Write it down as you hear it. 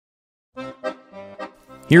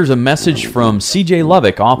Here's a message from C.J.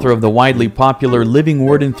 Lovick, author of the widely popular Living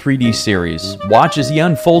Word in 3D series. Watch as he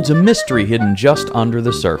unfolds a mystery hidden just under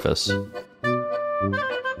the surface.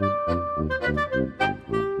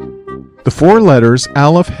 The four letters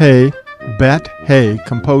Aleph, He, Bet, He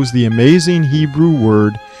compose the amazing Hebrew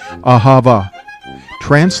word ahava.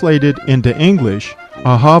 Translated into English,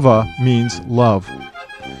 ahava means love.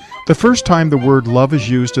 The first time the word love is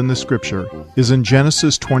used in the scripture is in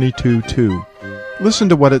Genesis 22:2. Listen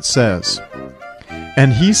to what it says.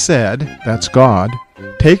 And he said, that's God,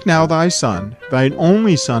 take now thy son, thine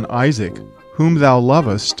only son Isaac, whom thou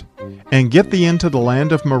lovest, and get thee into the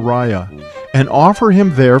land of Moriah, and offer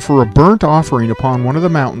him there for a burnt offering upon one of the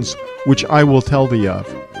mountains which I will tell thee of.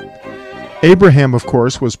 Abraham, of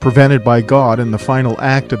course, was prevented by God in the final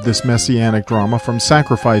act of this messianic drama from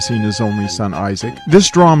sacrificing his only son Isaac. This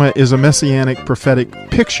drama is a messianic prophetic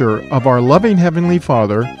picture of our loving Heavenly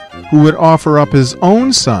Father who would offer up his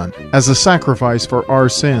own son as a sacrifice for our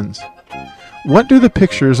sins. What do the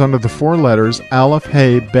pictures under the four letters Aleph,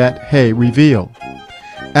 He, Bet, He reveal?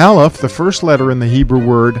 Aleph, the first letter in the Hebrew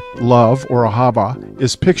word love or ahava,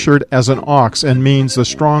 is pictured as an ox and means the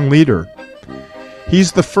strong leader.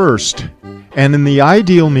 He's the first, and in the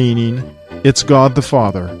ideal meaning, it's God the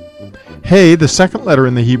Father. He, the second letter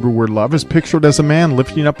in the Hebrew word love, is pictured as a man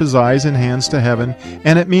lifting up his eyes and hands to heaven,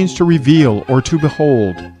 and it means to reveal or to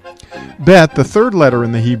behold. Bet, the third letter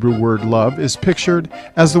in the Hebrew word love, is pictured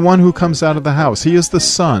as the one who comes out of the house. He is the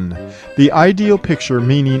Son. The ideal picture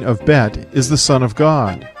meaning of Bet is the Son of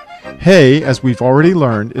God. He, as we've already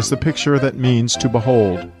learned, is the picture that means to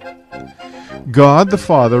behold. God the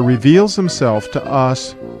Father reveals himself to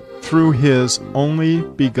us through his only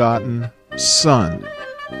begotten Son.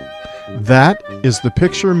 That is the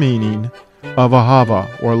picture meaning of ahava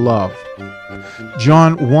or love.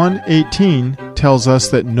 John 1:18 tells us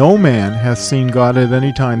that no man hath seen God at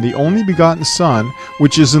any time. The only begotten Son,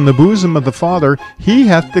 which is in the bosom of the Father, he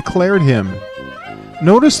hath declared him.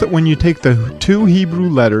 Notice that when you take the two Hebrew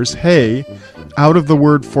letters, He, out of the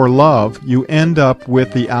word for love, you end up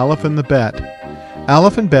with the Aleph and the Bet.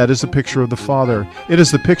 Aleph and Bet is a picture of the Father. It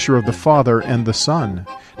is the picture of the Father and the Son.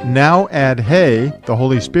 Now add He, the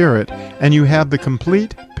Holy Spirit, and you have the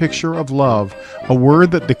complete picture of love, a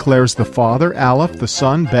word that declares the Father, Aleph, the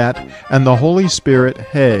Son, Bet, and the Holy Spirit,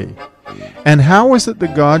 He. And how is it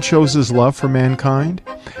that God shows his love for mankind?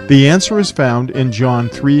 The answer is found in John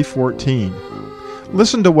 3:14.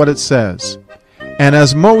 Listen to what it says. And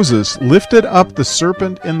as Moses lifted up the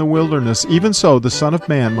serpent in the wilderness, even so the Son of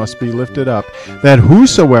Man must be lifted up, that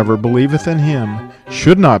whosoever believeth in him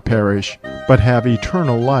should not perish, but have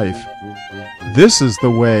eternal life. This is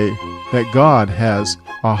the way that God has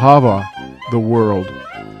ahava the world.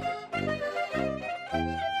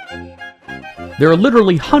 There are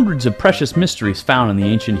literally hundreds of precious mysteries found in the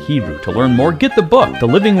ancient Hebrew. To learn more, get the book, The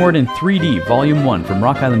Living Word in 3D, Volume 1, from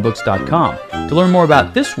rockislandbooks.com. To learn more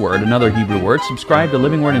about this word and other Hebrew words, subscribe to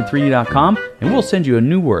livingwordin3d.com, and we'll send you a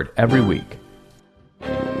new word every week.